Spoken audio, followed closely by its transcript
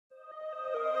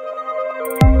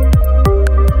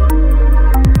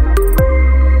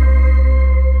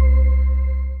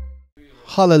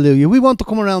Hallelujah. We want to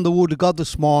come around the Word of God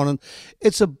this morning.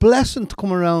 It's a blessing to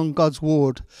come around God's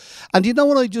Word. And you know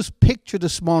what I just pictured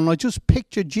this morning? I just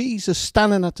pictured Jesus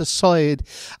standing at the side,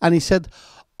 and he said,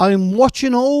 I'm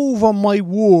watching over my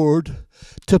Word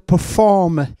to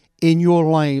perform in your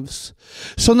lives.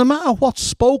 So no matter what's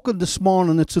spoken this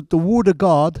morning, it's the Word of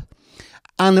God,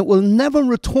 and it will never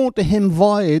return to him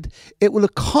void. It will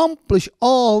accomplish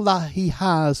all that he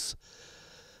has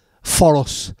for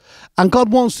us. And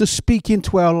God wants to speak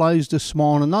into our lives this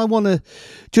morning. I want to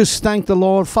just thank the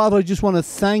Lord. Father, I just want to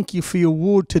thank you for your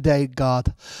word today,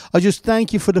 God. I just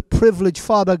thank you for the privilege,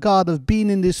 Father God, of being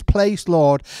in this place,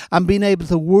 Lord, and being able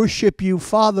to worship you,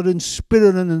 Father, in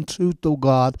spirit and in truth, oh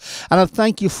God. And I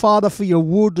thank you, Father, for your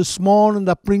word this morning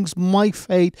that brings my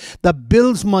faith, that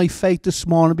builds my faith this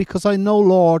morning, because I know,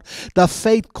 Lord, that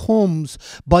faith comes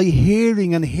by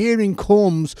hearing, and hearing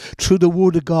comes through the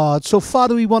word of God. So,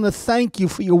 Father, we want to thank you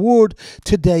for your word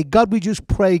today. God, we just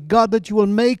pray, God, that you will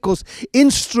make us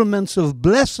instruments of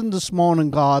blessing this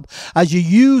morning, God, as you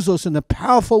use us in a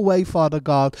powerful way, Father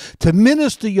God, to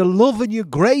minister your love and your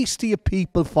grace to your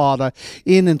people, Father,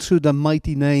 in and through the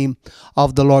mighty name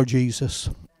of the Lord Jesus.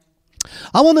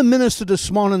 I want to minister this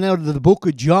morning out of the book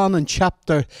of John in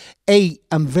chapter 8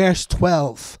 and verse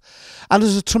 12. And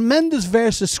there's a tremendous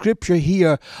verse of scripture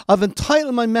here. I've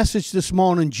entitled my message this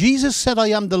morning, Jesus said, I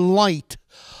am the light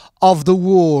of the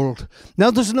world.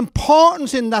 Now there's an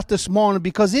importance in that this morning,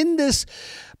 because in this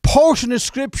portion of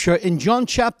scripture in John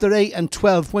chapter 8 and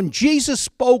 12, when Jesus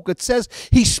spoke, it says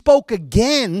he spoke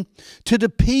again to the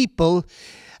people,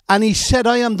 and he said,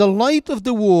 I am the light of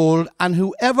the world, and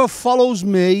whoever follows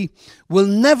me will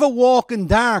never walk in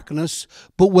darkness,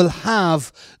 but will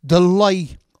have the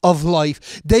light of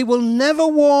life. They will never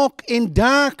walk in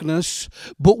darkness,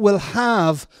 but will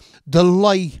have the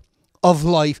light of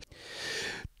life.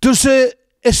 There's a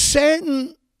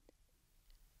certain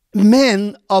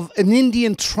men of an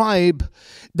Indian tribe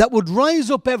that would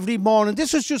rise up every morning.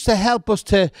 This is just to help us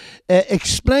to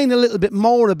explain a little bit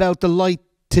more about the light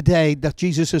today that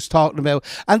Jesus is talking about.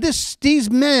 And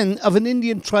these men of an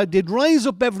Indian tribe, they'd rise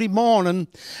up every morning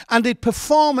and they'd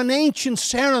perform an ancient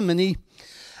ceremony,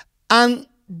 and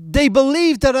they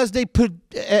believed that as they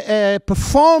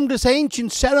performed this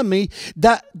ancient ceremony,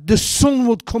 that the sun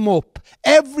would come up.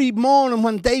 Every morning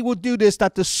when they would do this,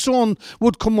 that the sun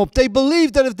would come up. They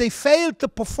believed that if they failed to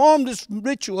perform this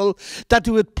ritual, that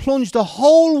they would plunge the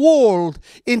whole world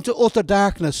into utter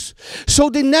darkness. So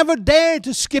they never dared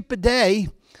to skip a day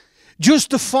just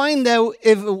to find out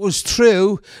if it was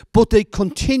true, but they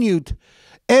continued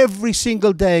every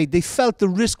single day. They felt the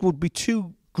risk would be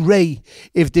too great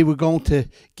if they were going to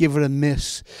give it a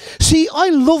miss. See,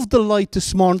 I love the light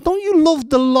this morning. Don't you love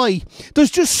the light?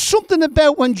 There's just something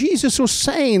about when Jesus was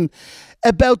saying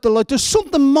about the light. There's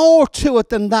something more to it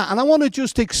than that. And I want to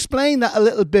just explain that a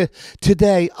little bit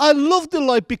today. I love the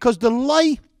light because the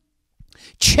light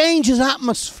changes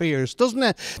atmospheres, doesn't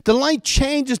it? The light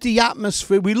changes the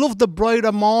atmosphere. We love the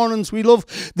brighter mornings. We love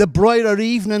the brighter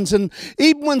evenings. And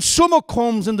even when summer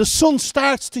comes and the sun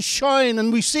starts to shine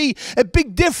and we see a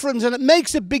big difference, and it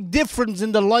makes a big difference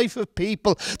in the life of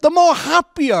people, the more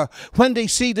happier when they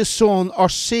see the sun or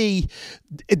see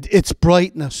its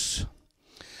brightness.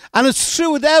 And it's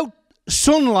true, without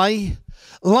sunlight,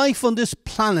 life on this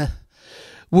planet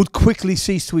would quickly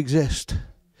cease to exist.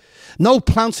 No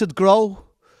plants would grow.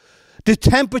 The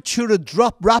temperature would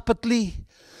drop rapidly.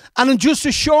 And in just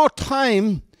a short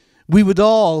time, we would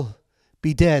all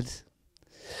be dead.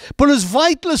 But as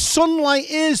vital as sunlight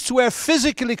is to our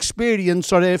physical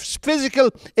experience or our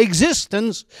physical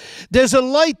existence, there's a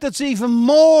light that's even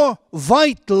more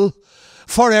vital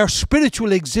for our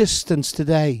spiritual existence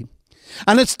today.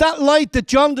 And it's that light that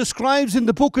John describes in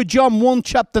the book of John 1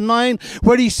 chapter 9,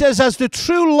 where he says, as the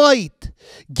true light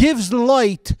gives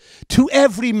light to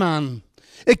every man.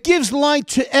 It gives light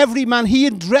to every man. He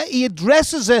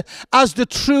addresses it as the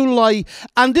true light.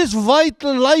 And this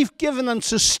vital, life-giving and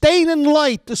sustaining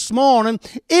light this morning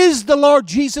is the Lord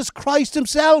Jesus Christ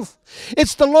himself.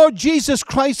 It's the Lord Jesus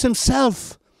Christ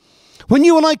himself. When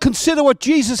you and I consider what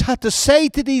Jesus had to say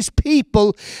to these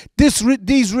people, these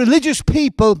religious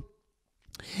people,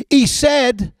 he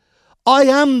said, I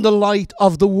am the light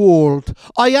of the world.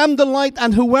 I am the light,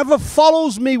 and whoever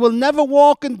follows me will never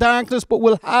walk in darkness, but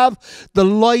will have the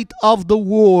light of the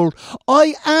world.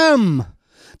 I am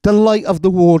the light of the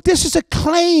world. This is a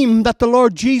claim that the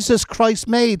Lord Jesus Christ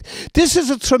made. This is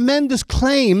a tremendous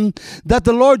claim that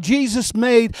the Lord Jesus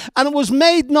made, and it was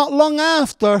made not long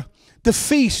after the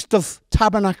Feast of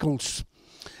Tabernacles.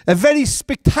 A very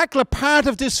spectacular part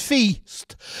of this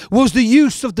feast was the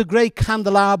use of the great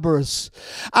candelabras.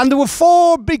 And there were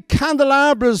 4 big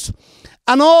candelabras,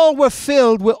 And all were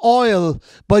filled with oil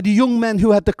by the young men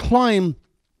who had to climb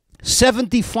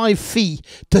 75 feet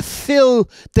to fill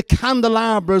the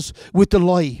candelabras with the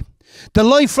light. The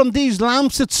light from these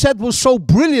lamps, it said, was so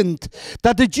brilliant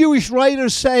that the Jewish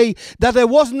writers say that there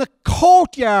wasn't a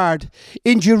courtyard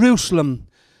in Jerusalem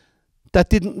that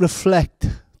didn't reflect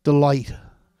the light.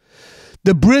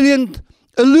 The brilliant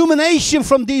illumination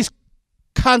from these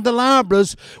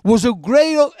candelabras was a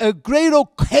great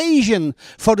occasion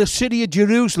for the city of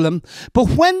Jerusalem. But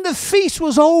when the feast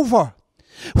was over,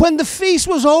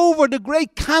 the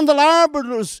great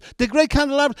candelabras,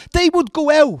 they would go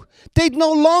out. They'd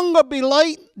no longer be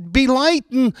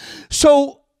lighting.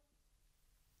 So,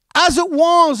 as it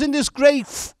was in this great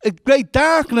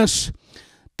darkness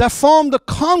that formed a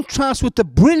contrast with the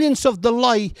brilliance of the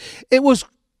light, it was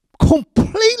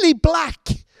completely black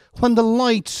when the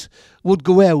lights would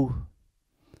go out.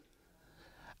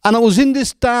 And it was in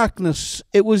this darkness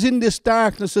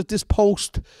of this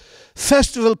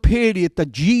post-festival period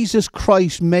that Jesus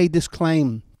Christ made this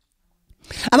claim.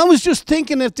 And I was just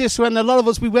thinking of this when a lot of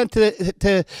us, we went to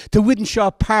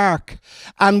Widenshaw Park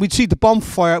and we'd see the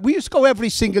bonfire. We used to go every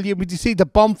single year, we'd see the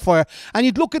bonfire, and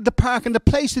you'd look at the park and the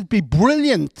place would be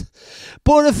brilliant.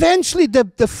 But eventually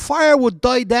the fire would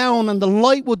die down and the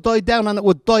light would die down and it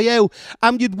would die out.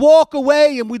 And you'd walk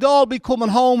away and we'd all be coming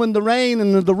home in the rain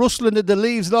and the rustling of the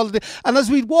leaves and all of that. And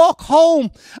as we'd walk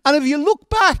home, and if you look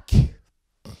back,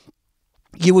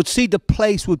 you would see the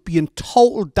place would be in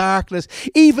total darkness,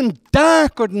 even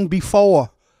darker than before.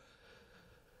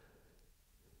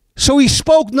 So he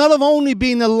spoke not of only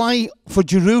being a light for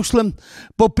Jerusalem,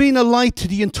 but being a light to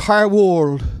the entire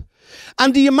world.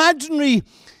 And the imaginary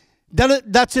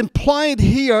that's implied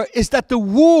here is that the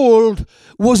world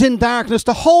was in darkness.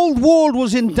 The whole world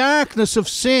was in darkness of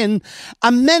sin,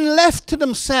 and men left to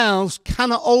themselves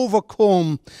cannot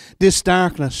overcome this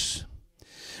darkness.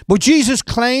 But Jesus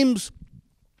claims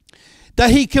that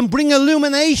he can bring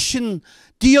illumination,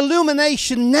 the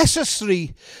illumination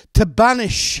necessary to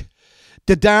banish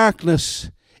the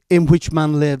darkness in which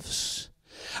man lives.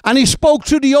 And he spoke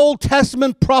through the Old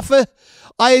Testament prophet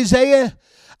Isaiah.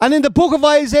 And in the book of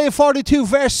Isaiah 42,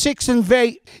 verse 6 and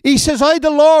 8, he says, I,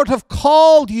 the Lord, have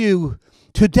called you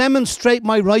to demonstrate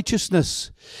my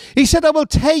righteousness. He said, I will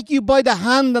take you by the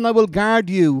hand and I will guard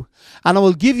you. And I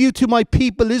will give you to my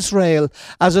people Israel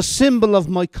as a symbol of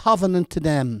my covenant to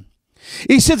them.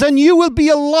 He says, and you will be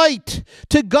a light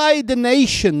to guide the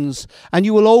nations, and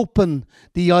you will open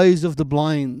the eyes of the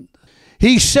blind.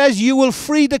 He says, you will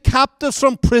free the captives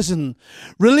from prison,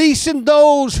 releasing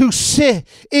those who sit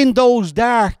in those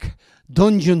dark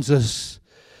dungeons.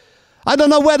 I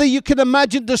don't know whether you can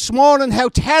imagine this morning how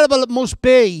terrible it must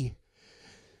be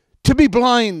to be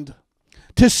blind,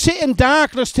 to sit in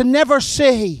darkness, to never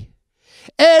see.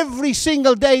 Every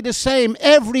single day the same,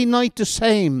 every night the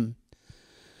same.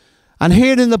 And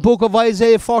here in the book of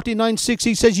Isaiah 49:6,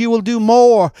 he says, you will do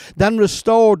more than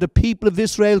restore the people of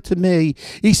Israel to me.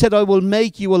 He said, I will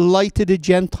make you a light to the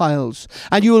Gentiles,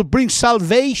 and you will bring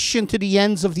salvation to the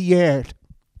ends of the earth.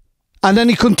 And then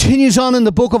he continues on in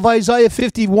the book of Isaiah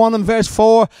 51 and verse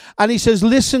 4, and he says,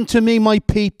 listen to me, my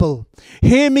people.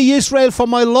 Hear me, Israel, for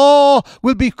my law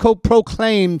will be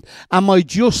proclaimed, and my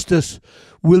justice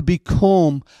will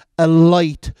become a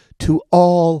light to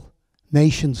all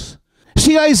nations.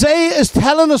 See, Isaiah is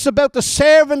telling us about the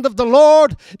servant of the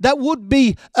Lord that would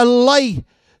be a light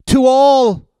to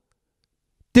all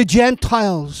the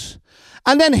Gentiles.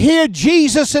 And then here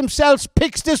Jesus himself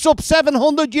picks this up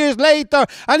 700 years later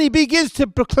and he begins to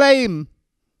proclaim,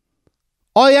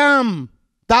 I am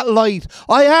that light.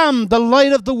 I am the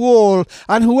light of the world.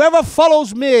 And whoever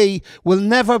follows me will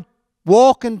never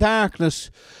walk in darkness,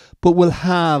 but will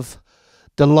have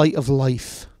the light of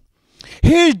life.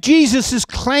 Here Jesus'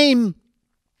 claim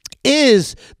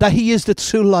is that he is the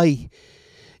true light.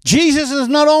 Jesus is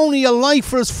not only a light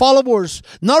for his followers,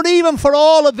 not even for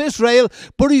all of Israel,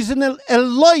 but he's a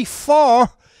light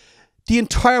for the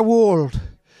entire world.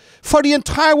 For the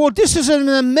entire world. This is an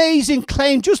amazing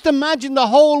claim. Just imagine the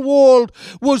whole world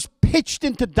was pitched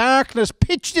into darkness,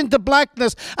 pitched into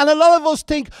blackness. And a lot of us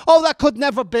think, oh, that could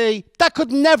never be. That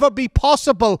could never be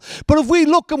possible. But if we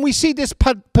look and we see this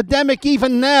pandemic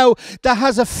even now that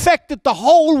has affected the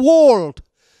whole world.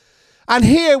 And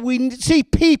here we see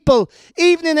people,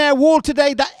 even in our world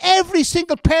today, that every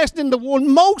single person in the world,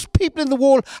 most people in the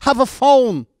world have a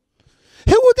phone.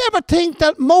 Who would ever think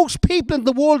that most people in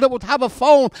the world that would have a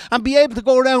phone and be able to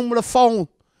go around with a phone?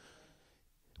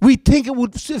 We think it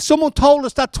would, if someone told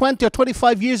us that 20 or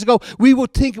 25 years ago, we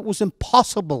would think it was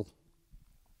impossible.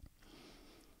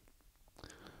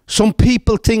 Some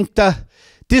people think that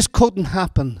this couldn't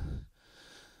happen.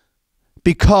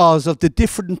 because of the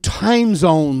different time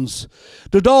zones.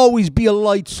 There'd always be a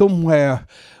light somewhere.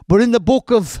 But in the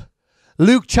book of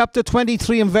Luke chapter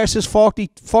 23 and verses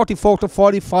 44 to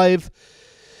 45,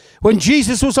 when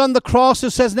Jesus was on the cross,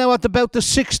 it says, now at about the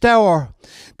 6th hour,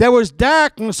 there was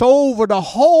darkness over the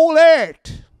whole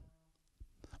earth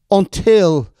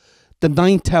until the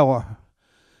 9th hour.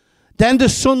 Then the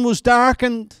sun was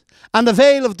darkened, and the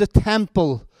veil of the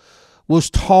temple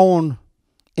was torn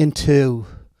in two.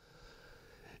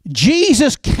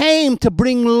 Jesus came to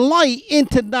bring light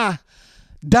into that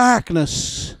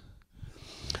darkness.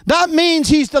 That means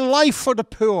he's the life for the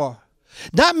poor.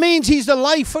 That means he's the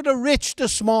light for the rich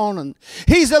this morning.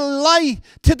 He's a light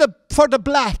for the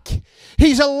black.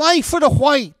 He's a light for the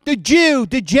white, the Jew,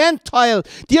 the Gentile,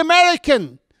 the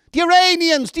American, the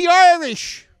Iranians, the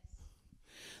Irish.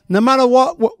 No matter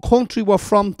what country we're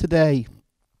from today.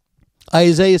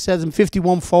 Isaiah says in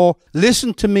 51:4,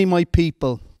 listen to me, my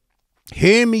people.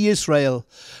 Hear me, Israel,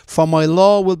 for my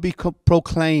law will be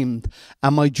proclaimed,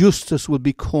 and my justice will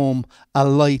become a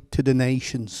light to the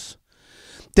nations.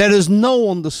 There is no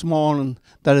one this morning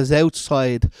that is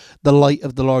outside the light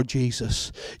of the Lord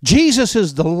Jesus. Jesus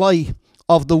is the light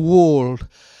of the world.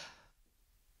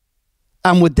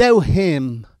 And without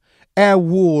him, our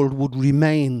world would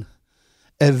remain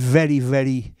a very,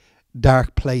 very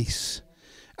dark place.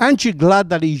 Aren't you glad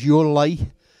that he's your light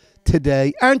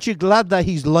today? Aren't you glad that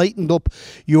he's lightened up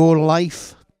your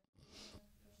life?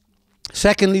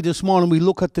 Secondly, this morning we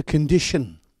look at the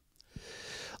condition.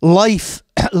 Light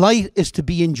is to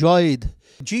be enjoyed.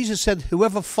 Jesus said,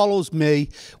 whoever follows me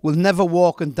will never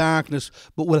walk in darkness,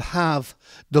 but will have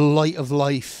the light of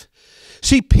life.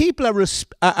 See, people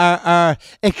are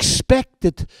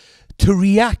expected to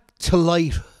react to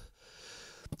light.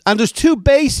 And there's two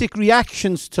basic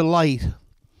reactions to light.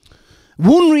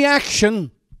 One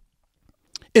reaction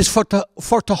is for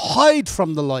to hide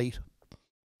from the light.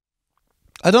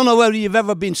 I don't know whether you've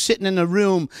ever been sitting in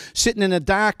a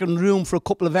darkened room for a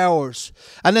couple of hours,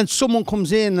 and then someone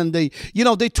comes in and they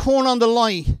turn on the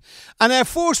light, and our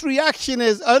first reaction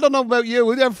is, I don't know about you,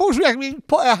 our first reaction, we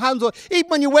put our hands on, even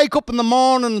when you wake up in the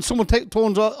morning and someone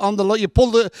turns on the light, you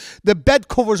pull the bed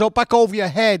covers up back over your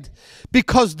head,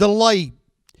 because the light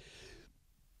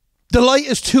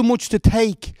is too much to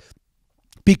take.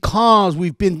 Because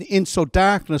we've been in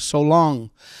darkness so long,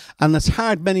 and it's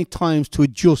hard many times to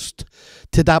adjust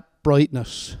to that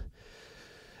brightness.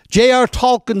 J.R.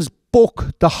 Tolkien's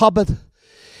book, The Hobbit,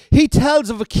 he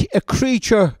tells of a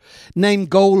creature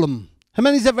named Gollum. How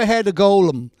many's ever heard of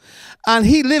Gollum? And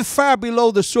he lived far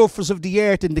below the surface of the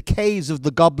earth in the caves of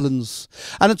the goblins.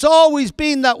 And it's always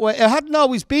been that way. It hadn't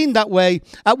always been that way.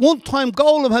 At one time,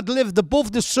 Gollum had lived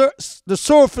above the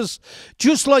surface,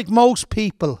 just like most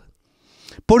people.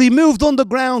 But he moved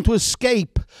underground to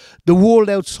escape the world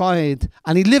outside.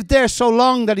 And he lived there so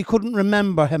long that he couldn't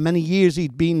remember how many years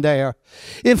he'd been there.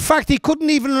 In fact, he couldn't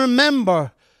even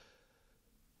remember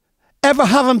ever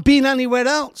having been anywhere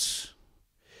else.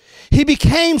 He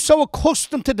became so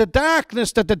accustomed to the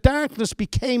darkness that the darkness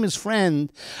became his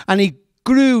friend. And he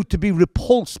grew to be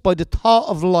repulsed by the thought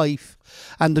of life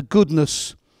and the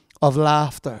goodness of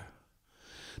laughter.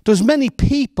 There's many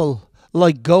people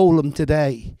like Gollum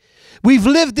today. We've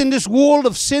lived in this world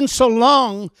of sin so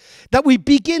long that we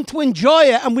begin to enjoy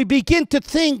it, and we begin to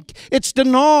think it's the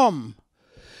norm.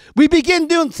 We begin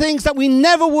doing things that we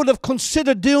never would have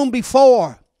considered doing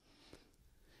before.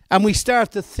 And we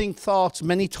start to think thoughts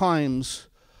many times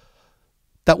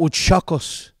that would shock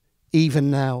us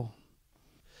even now.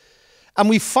 And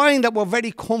we find that we're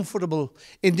very comfortable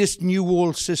in this new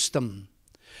world system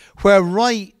where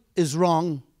right is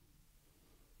wrong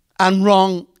and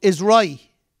wrong is right.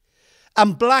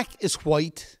 And black is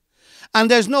white, and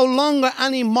there's no longer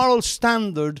any moral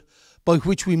standard by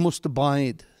which we must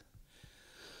abide.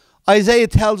 Isaiah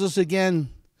tells us again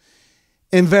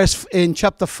in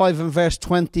chapter 5 and verse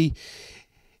 20,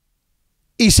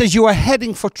 he says, you are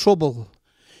heading for trouble.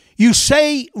 You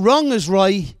say wrong is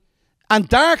right, and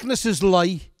darkness is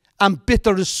light, and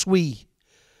bitter is sweet.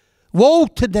 Woe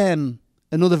to them,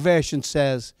 another version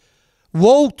says,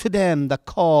 woe to them that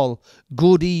call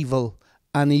good evil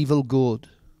and evil good.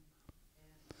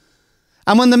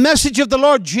 And when the message of the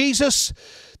Lord Jesus,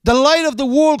 the light of the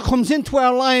world, comes into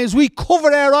our lives, we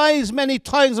cover our eyes many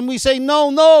times and we say, no,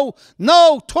 no,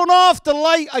 no, turn off the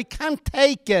light. I can't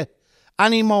take it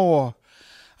anymore.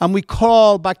 And we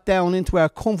crawl back down into our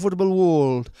comfortable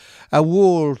world, a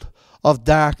world of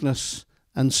darkness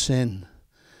and sin.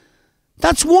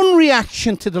 That's one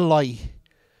reaction to the light.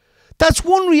 That's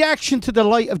one reaction to the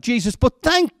light of Jesus. But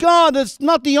thank God it's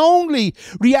not the only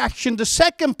reaction. The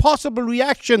second possible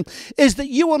reaction is that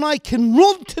you and I can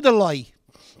run to the light.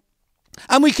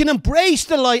 And we can embrace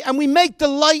the light. And we make the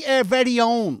light our very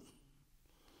own.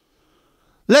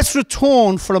 Let's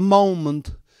return for a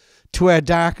moment to our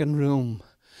darkened room.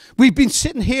 We've been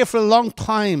sitting here for a long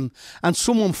time and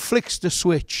someone flicks the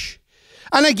switch.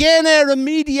 And again, our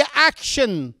immediate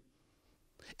action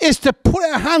is to put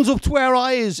our hands up to our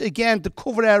eyes again, to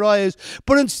cover our eyes.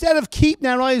 But instead of keeping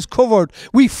our eyes covered,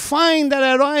 we find that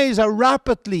our eyes are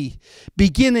rapidly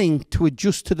beginning to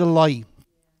adjust to the light.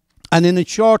 And in a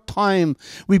short time,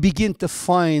 we begin to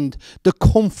find the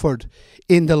comfort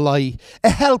in the light.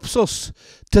 It helps us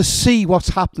to see what's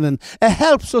happening. It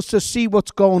helps us to see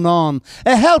what's going on.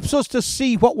 It helps us to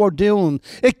see what we're doing.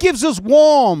 It gives us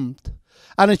warmth.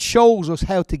 And it shows us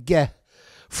how to get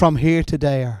from here to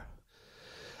there.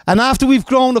 And after we've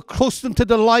grown accustomed to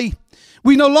the light,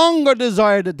 we no longer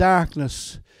desire the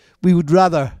darkness. We'd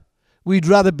rather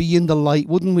be in the light,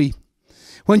 wouldn't we?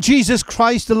 When Jesus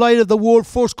Christ, the light of the world,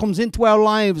 first comes into our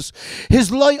lives,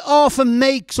 his light often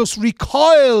makes us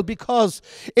recoil because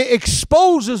it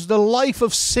exposes the life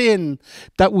of sin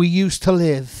that we used to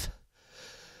live.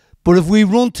 But if we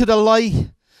run to the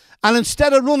light, and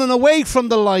instead of running away from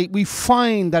the light, we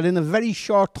find that in a very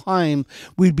short time,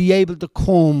 we'll be able to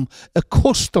come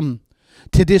accustomed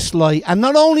to this light. And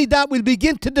not only that, we'll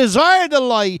begin to desire the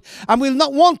light, and we'll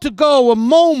not want to go a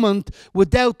moment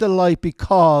without the light,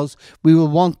 because we will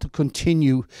want to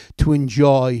continue to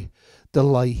enjoy the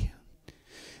light.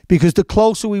 Because the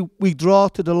closer we draw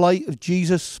to the light of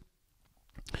Jesus,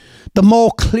 the more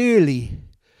clearly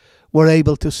we're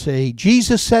able to see.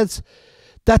 Jesus says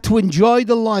that to enjoy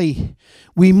the light,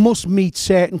 we must meet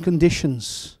certain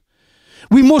conditions.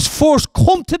 We must first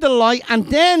come to the light, and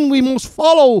then we must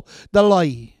follow the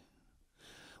light.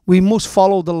 We must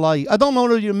follow the light. I don't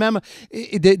know if you remember,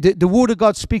 the Word of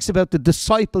God speaks about the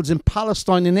disciples in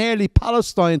Palestine, in early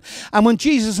Palestine. And when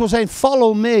Jesus was saying,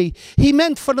 follow me, he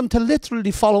meant for them to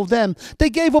literally follow them. They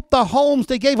gave up their homes.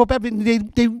 They gave up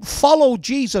everything. They followed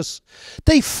Jesus.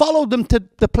 They followed them to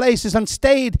the places and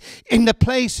stayed in the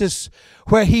places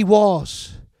where he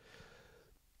was.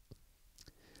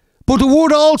 But the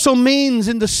word also means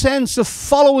in the sense of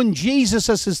following Jesus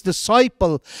as his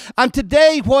disciple. And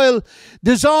today, while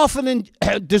there's often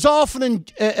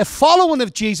a following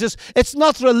of Jesus, it's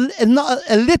not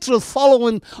a literal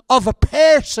following of a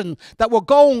person, that we're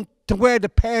going to where the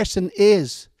person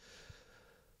is.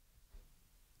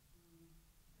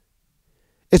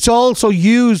 It's also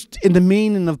used in the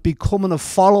meaning of becoming a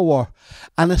follower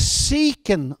and a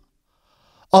seeking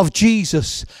of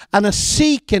Jesus, and a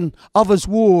seeking of his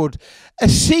word, a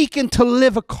seeking to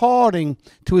live according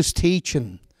to his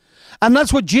teaching. And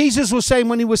that's what Jesus was saying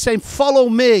when he was saying, follow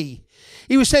me.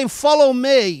 He was saying, follow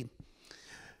me.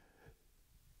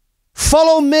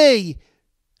 Follow me,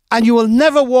 and you will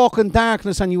never walk in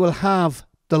darkness, and you will have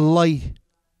the light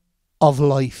of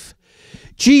life.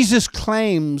 Jesus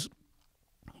claims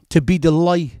to be the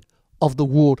light of the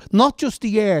world, not just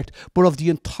the earth, but of the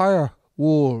entire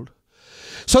world.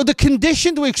 So the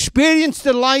condition to experience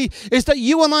the light is that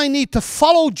you and I need to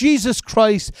follow Jesus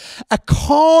Christ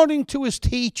according to his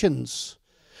teachings.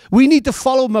 We need to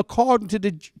follow him according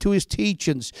to his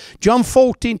teachings. John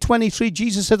 14:23,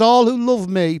 Jesus said, all who love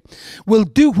me will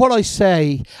do what I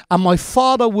say, and my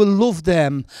Father will love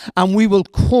them, and we will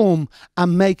come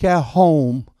and make our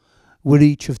home with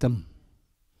each of them.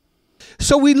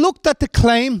 So we looked at the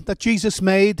claim that Jesus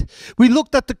made. We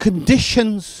looked at the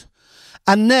conditions.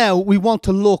 And now we want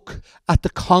to look at the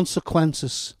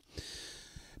consequences.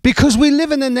 Because we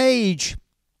live in an age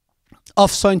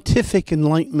of scientific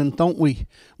enlightenment, don't we?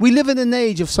 We live in an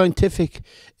age of scientific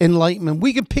enlightenment.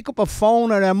 We can pick up a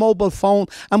phone or our mobile phone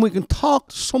and we can talk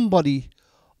to somebody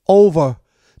over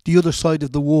the other side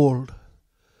of the world.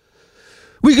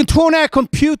 We can turn our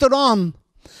computer on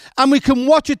and we can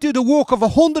watch it do the work of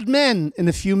 100 men in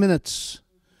a few minutes.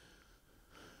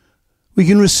 We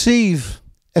can receive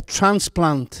a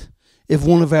transplant if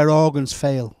one of our organs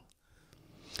fail.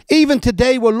 Even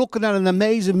today we're looking at an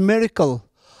amazing miracle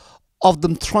of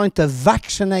them trying to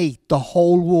vaccinate the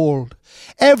whole world.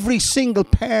 Every single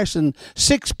person,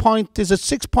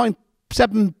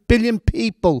 6.7 billion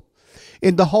people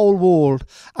in the whole world,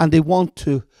 and they want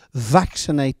to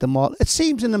vaccinate them all. It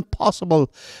seems an impossible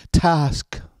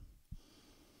task.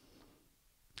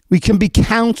 We can be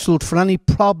counselled for any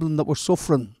problem that we're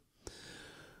suffering.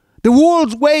 The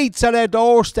world waits at our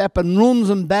doorstep and runs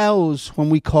and bows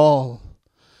when we call.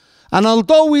 And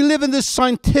although we live in this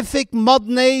scientific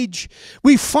modern age,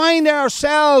 we find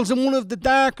ourselves in one of the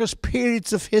darkest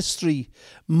periods of history,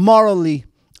 morally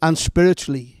and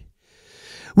spiritually.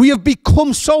 We have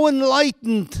become so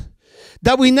enlightened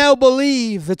that we now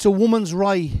believe it's a woman's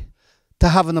right to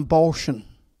have an abortion.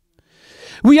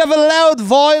 We have allowed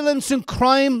violence and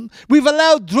crime. We've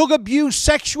allowed drug abuse,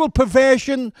 sexual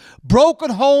perversion,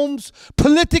 broken homes,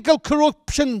 political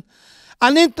corruption,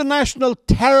 and international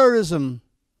terrorism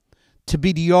to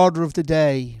be the order of the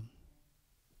day.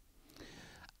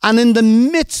 And in the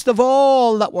midst of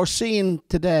all that we're seeing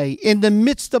today, in the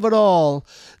midst of it all,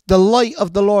 the light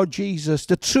of the Lord Jesus,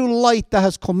 the true light that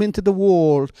has come into the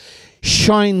world,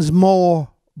 shines more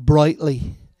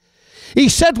brightly. He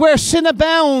said, where sin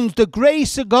abounds, the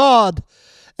grace of God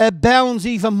abounds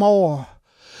even more.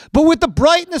 But with the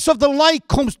brightness of the light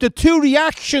comes the two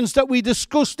reactions that we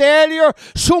discussed earlier.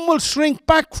 Some will shrink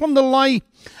back from the light,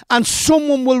 and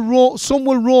some will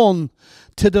run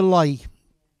to the light.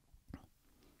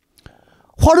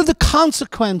 What are the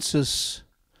consequences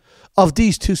of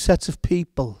these two sets of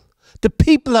people? The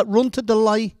people that run to the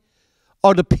light,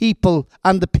 or the people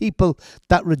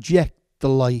that reject the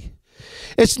light?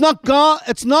 It's not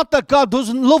that God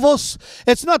doesn't love us.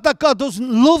 It's not that God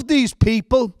doesn't love these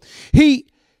people. He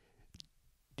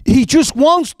just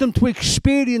wants them to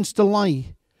experience the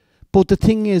light. But the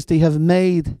thing is, they have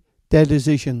made their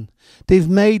decision. They've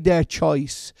made their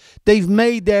choice. They've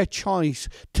made their choice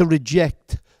to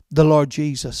reject the Lord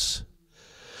Jesus.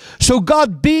 So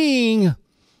God, being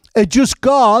a just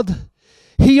God,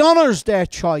 He honors their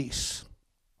choice.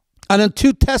 And in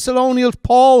 2 Thessalonians,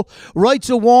 Paul writes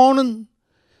a warning.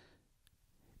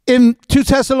 In 2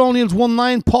 Thessalonians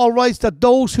 1:9, Paul writes that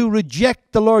those who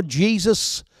reject the Lord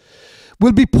Jesus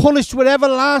will be punished with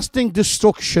everlasting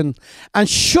destruction and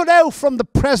shut out from the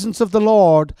presence of the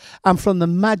Lord and from the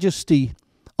majesty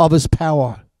of His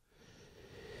power.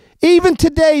 Even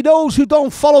today, those who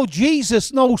don't follow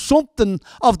Jesus know something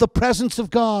of the presence of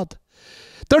God.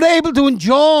 They're able to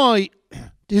enjoy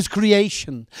His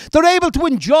creation. They're able to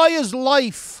enjoy His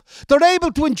life. They're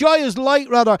able to enjoy His light,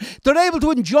 rather. They're able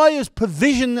to enjoy His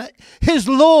provision, His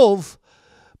love.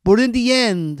 But in the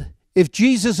end, if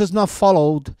Jesus is not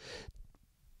followed,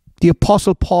 the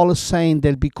Apostle Paul is saying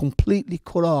they'll be completely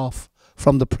cut off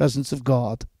from the presence of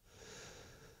God.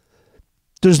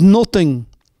 There's nothing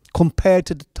compared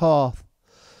to the thought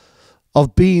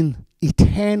of being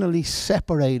eternally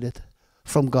separated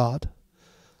from God.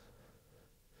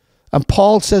 And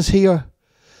Paul says here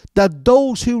that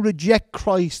those who reject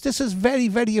Christ, this is very,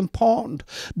 very important,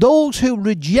 those who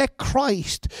reject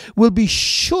Christ will be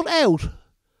shut out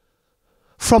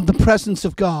from the presence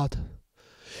of God,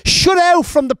 shut out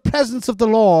from the presence of the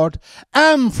Lord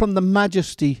and from the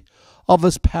majesty of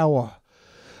His power.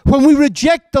 When we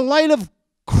reject the light of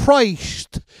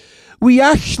Christ, we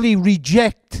actually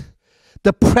reject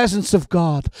the presence of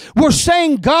God. We're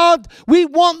saying, God, we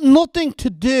want nothing to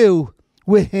do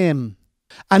with Him.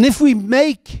 And if we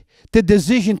make the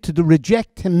decision to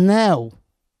reject Him now,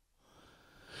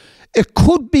 it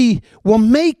could be we're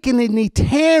making an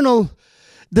eternal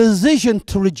decision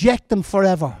to reject Him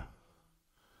forever.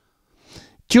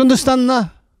 Do you understand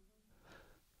that?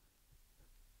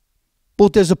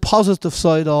 But there's a positive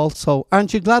side also.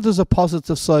 Aren't you glad there's a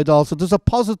positive side also? There's a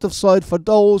positive side for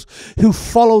those who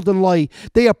follow the light.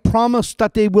 They are promised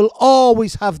that they will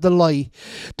always have the light.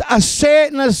 As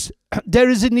certain as there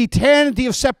is an eternity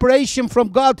of separation from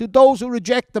God to those who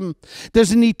reject Him,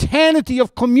 there's an eternity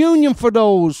of communion for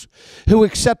those who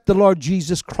accept the Lord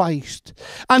Jesus Christ.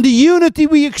 And the unity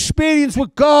we experience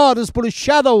with God is but a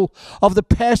shadow of the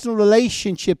personal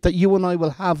relationship that you and I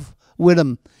will have with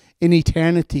Him in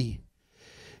eternity.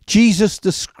 Jesus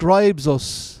describes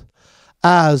us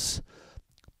as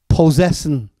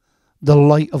possessing the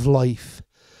light of life.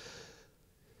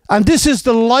 And this is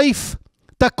the life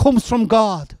that comes from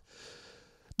God.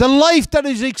 The life that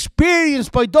is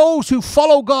experienced by those who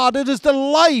follow God. It is the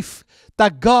life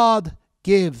that God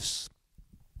gives.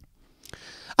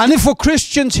 And if we're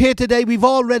Christians here today, we've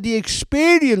already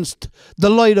experienced the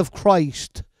light of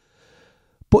Christ.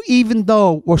 But even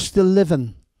though we're still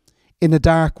living in a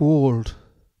dark world,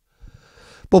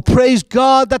 but praise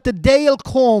God that the day will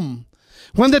come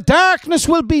when the darkness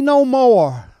will be no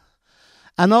more.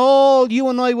 And all you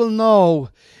and I will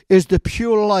know is the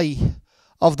pure light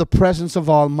of the presence of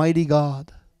Almighty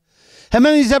God. How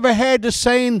many has ever heard the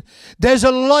saying, there's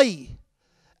a light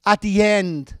at the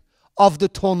end of the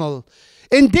tunnel?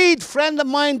 Indeed, friend of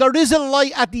mine, there is a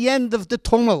light at the end of the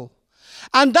tunnel.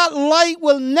 And that light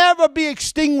will never be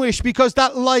extinguished, because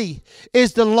that light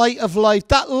is the light of life.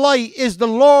 That light is the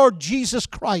Lord Jesus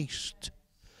Christ.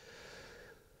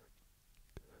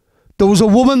 There was a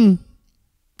woman,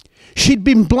 she'd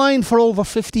been blind for over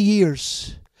 50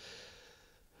 years.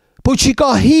 But she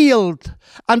got healed,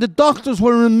 and the doctors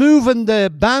were removing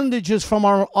the bandages from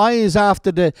her eyes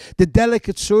after the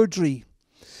delicate surgery.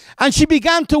 And she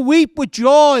began to weep with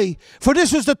joy, for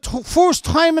this was the first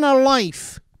time in her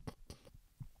life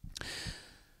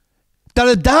that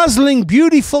a dazzling,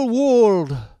 beautiful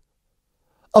world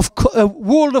of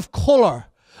colour,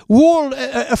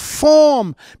 a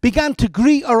form began to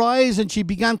greet her eyes, and she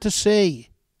began to see.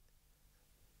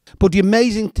 But the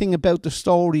amazing thing about the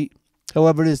story,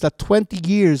 however, is that 20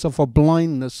 years of her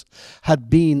blindness had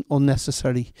been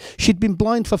unnecessary. She'd been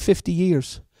blind for 50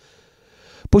 years.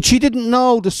 But she didn't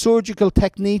know the surgical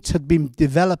techniques had been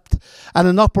developed, and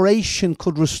an operation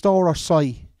could restore her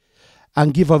sight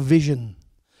and give her vision.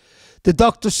 The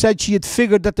doctor said she had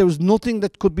figured that there was nothing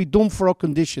that could be done for her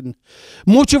condition.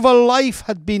 Much of her life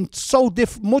had been so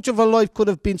different. Much of her life could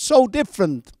have been so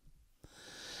different.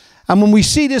 And when we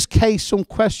see this case, some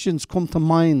questions come to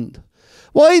mind.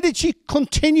 Why did she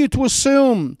continue to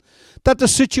assume that the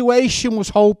situation was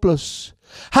hopeless?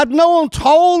 Had no one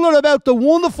told her about the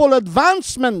wonderful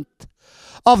advancement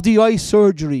of the eye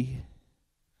surgery?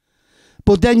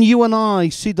 But then you and I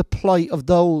see the plight of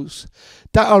those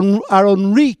that are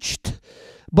unreached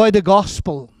by the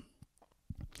gospel.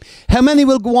 How many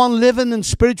will go on living in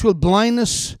spiritual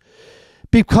blindness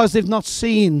because they've not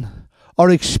seen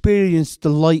or experienced the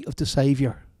light of the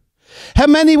Saviour? How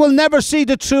many will never see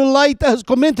the true light that has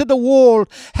come into the world?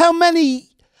 How many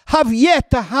have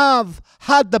yet to have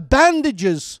had the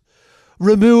bandages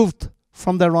removed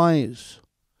from their eyes?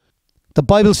 The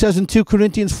Bible says in 2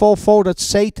 Corinthians 4:4 that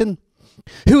Satan,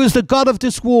 who is the god of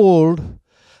this world,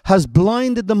 has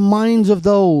blinded the minds of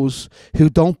those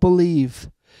who don't believe.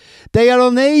 They are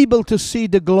unable to see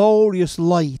the glorious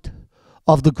light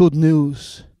of the good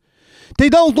news. They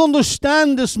don't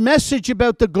understand this message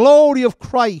about the glory of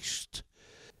Christ,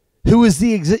 who is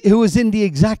in the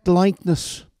exact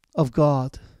likeness of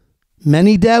God.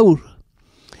 Many doubt.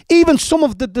 Even some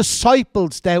of the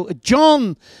disciples doubted.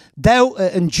 John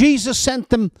doubted, and Jesus sent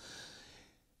them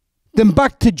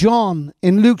back to John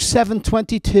in Luke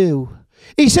 7:22.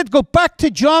 He said, go back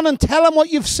to John and tell him what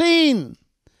you've seen.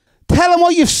 Tell him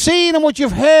what you've seen and what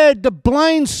you've heard. The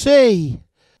blind see,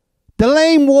 the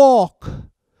lame walk,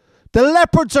 the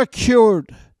leopards are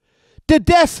cured, the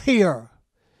deaf hear,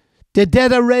 the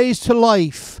dead are raised to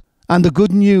life, and the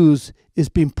good news is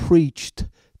being preached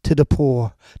to the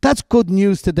poor. That's good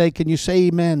news today. Can you say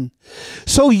amen?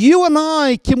 So you and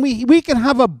I, we can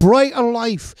have a brighter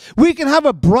life. We can have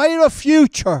a brighter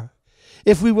future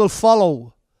if we will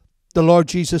follow the Lord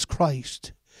Jesus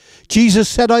Christ. Jesus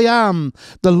said, I am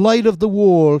the light of the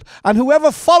world, and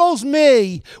whoever follows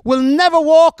me will never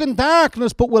walk in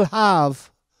darkness, but will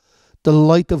have the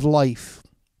light of life.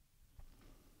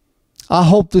 I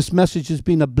hope this message has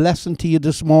been a blessing to you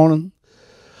this morning.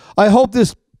 I hope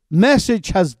this message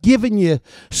has given you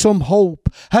some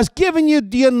hope, has given you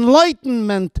the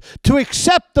enlightenment to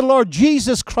accept the Lord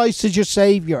Jesus Christ as your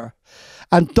Savior,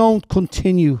 and don't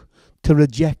continue to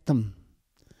reject Him,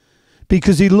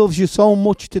 because He loves you so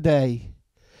much today.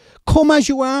 Come as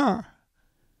you are.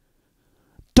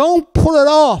 Don't put it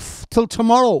off till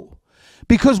tomorrow,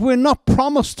 because we're not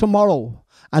promised tomorrow,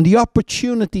 and the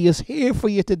opportunity is here for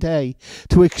you today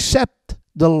to accept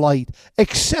the light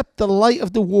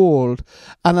of the world,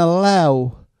 and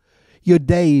allow your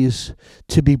days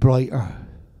to be brighter.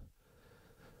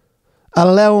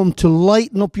 Allow Him to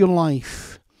lighten up your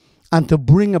life and to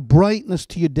bring a brightness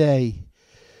to your day,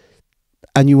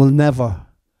 and you will never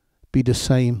be the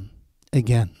same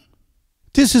again.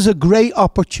 This is a great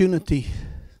opportunity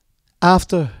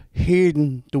after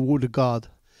hearing the Word of God.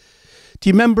 Do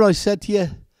you remember I said to you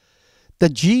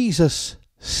that Jesus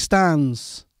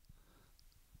stands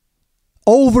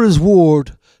over His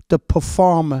Word, the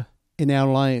performer in our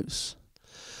lives?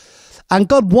 And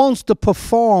God wants to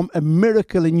perform a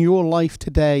miracle in your life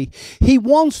today. He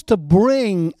wants to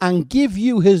bring and give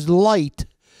you His light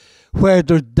where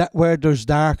there's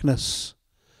darkness.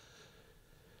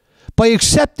 By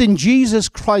accepting Jesus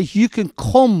Christ, you can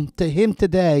come to Him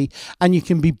today and you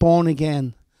can be born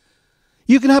again.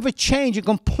 You can have a change, a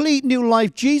complete new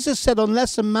life. Jesus said,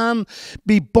 unless a man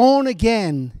be born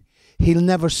again, he'll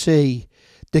never see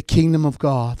the kingdom of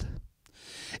God.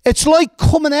 It's like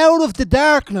coming out of the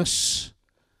darkness,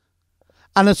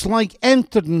 and it's like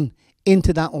entering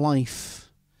into that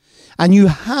life. And you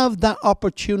have that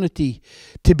opportunity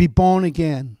to be born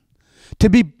again. To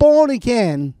be born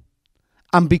again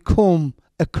and become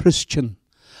a Christian,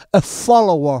 a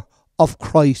follower of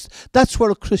Christ. That's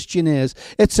what a Christian is.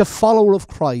 It's a follower of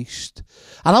Christ.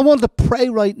 And I want to pray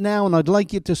right now, and I'd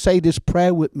like you to say this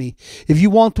prayer with me. If you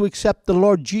want to accept the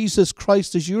Lord Jesus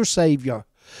Christ as your Savior,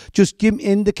 just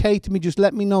indicate to me, just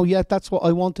let me know, yeah, that's what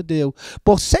I want to do.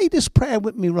 But say this prayer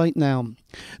with me right now.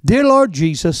 Dear Lord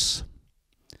Jesus,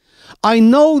 I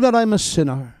know that I'm a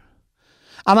sinner,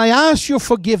 and I ask your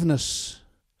forgiveness.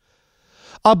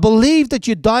 I believe that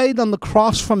you died on the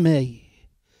cross for me.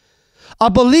 I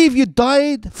believe you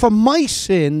died for my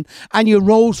sin and you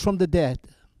rose from the dead.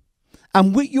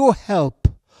 And with your help,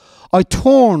 I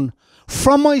turn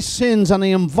from my sins and I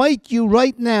invite you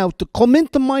right now to come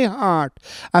into my heart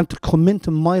and to come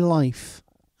into my life.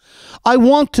 I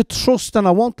want to trust and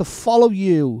I want to follow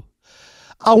you.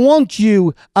 I want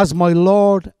you as my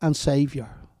Lord and Savior.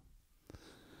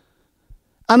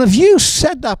 And if you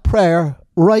said that prayer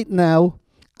right now,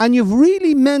 and you've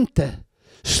really meant it,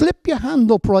 slip your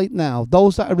hand up right now.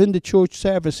 Those that are in the church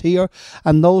service here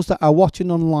and those that are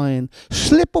watching online,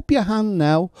 slip up your hand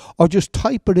now or just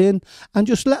type it in and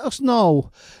just let us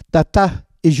know that that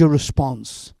is your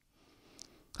response.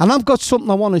 And I've got something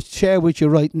I want to share with you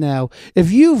right now.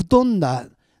 If you've done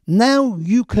that, now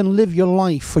you can live your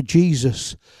life for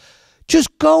Jesus.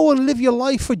 Just go and live your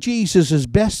life for Jesus as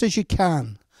best as you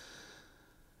can.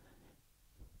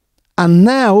 And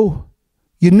now,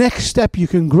 your next step, you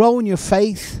can grow in your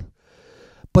faith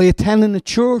by attending a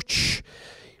church,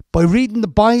 by reading the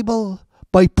Bible,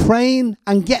 by praying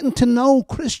and getting to know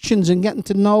Christians and getting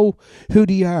to know who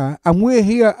they are. And we're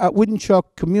here at Wythenshawe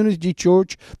Community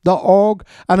Church.org.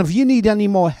 And if you need any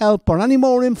more help or any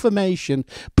more information,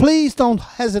 please don't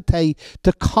hesitate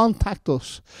to contact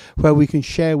us where we can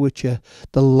share with you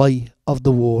the light of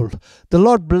the world. The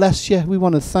Lord bless you. We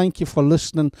want to thank you for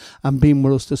listening and being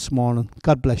with us this morning.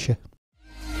 God bless you.